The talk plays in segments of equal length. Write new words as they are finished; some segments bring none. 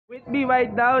With me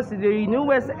right now is the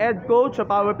newest head coach of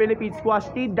our Philippine squash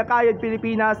team, the Kayod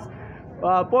Pilipinas,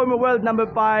 former world number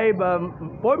 5,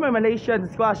 former Malaysian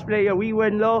squash player,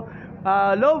 Wern. Lo,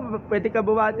 pwede ka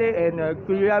bumati and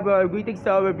could you have greetings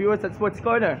to our viewers at Sports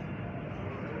Corner?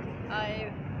 Hi.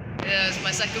 Yeah, it's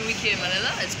my second week here in Manila.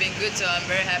 It's been good, so I'm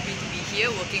very happy to be here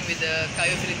working with the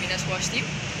Kayod Pilipinas squash team,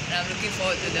 and I'm looking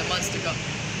forward to the months to come.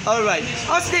 All right.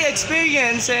 How's the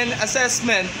experience and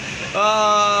assessment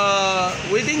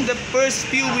within the first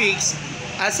few weeks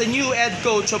as a new head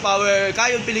coach of our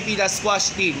Kayod Pilipinas squash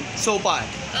team so far?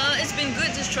 It's been good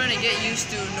just trying to get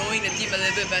used to knowing the team a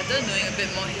little bit better, knowing a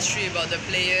bit more history about the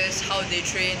players, how they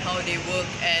train, how they work,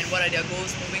 and what are their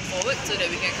goals moving forward so that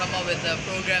we can come up with a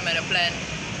program and a plan.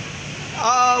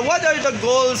 What are the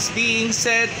goals being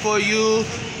set for you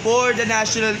for the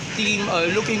national team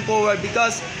looking forward?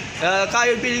 Because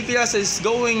Kayod Pilipinas is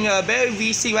going very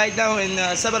busy right now in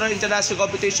several international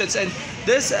competitions, and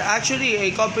there's actually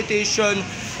a competition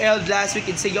held last week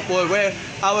in Singapore where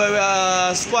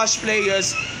our squash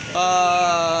players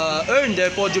earned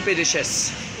their podium finishes.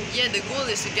 Yeah, the goal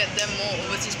is to get them more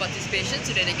overseas participation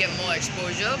so that they get more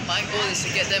exposure. My goal is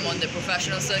to get them on the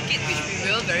professional circuit, which we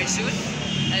will very soon.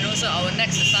 And also our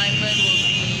next assignment will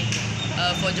be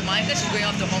for Jamaica. She's going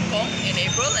off to Hong Kong in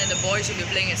April, and the boys will be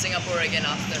playing in Singapore again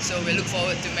after. So we look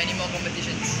forward to many more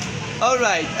competitions. All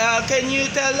right. Can you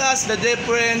tell us the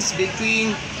difference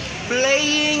between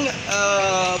playing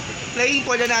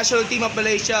for the national team of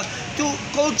Malaysia to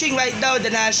coaching right now the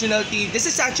national team? This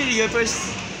is actually your first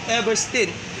ever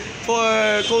stint for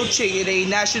coaching in a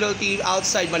national team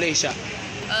outside Malaysia.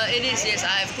 It is, yes.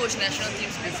 I have coached national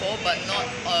teams before, but not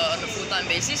on a full-time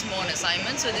basis, more on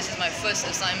assignment. So this is my first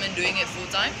assignment doing it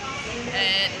full-time.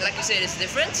 And like you said, it's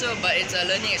different, but it's a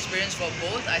learning experience for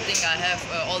both. I think I have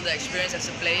all the experience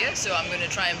as a player, so I'm going to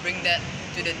try and bring that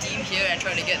to the team here and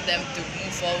try to get them to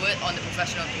move forward on the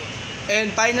professional tour.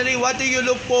 And finally, what do you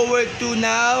look forward to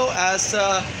now as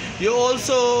you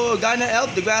also gonna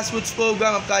help the grassroots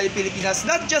program of Kayod Pilipinas,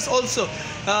 not just also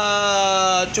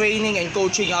training and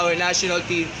coaching our national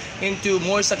team into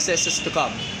more successes to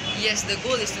come? Yes, the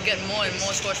goal is to get more and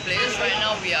more squash players. Right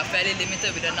now we are fairly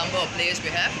limited with the number of players we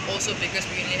have, also because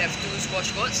we only have 2 squash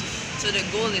courts. So the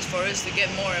goal is for us to get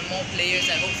more and more players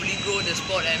and hopefully grow the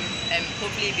sport and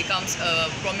hopefully it becomes a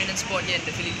prominent sport here in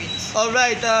the Philippines.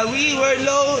 Alright, we were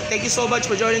low. Thank you so much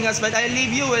for joining us, but I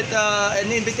leave you with an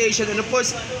invitation and of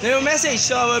course your message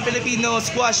to our Filipino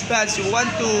squash fans who want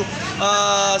to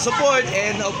support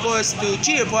and of course to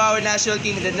cheer for our national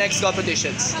team in the next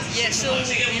competitions. Yes, so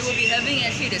we will be having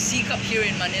actually the C Cup here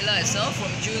in Manila itself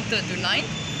from June 3rd to 9th.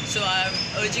 So I'm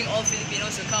urging all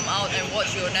Filipinos to come out and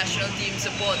watch your national team,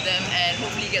 support them, and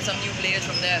hopefully get some new players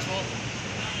from there as well.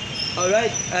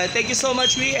 Alright, thank you so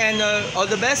much, Lee, and all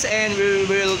the best, and we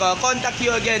will contact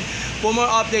you again for more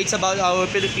updates about our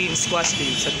Philippine squash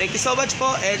team. So thank you so much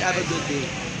po, and have a good day.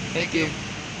 Thank you.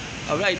 Alright.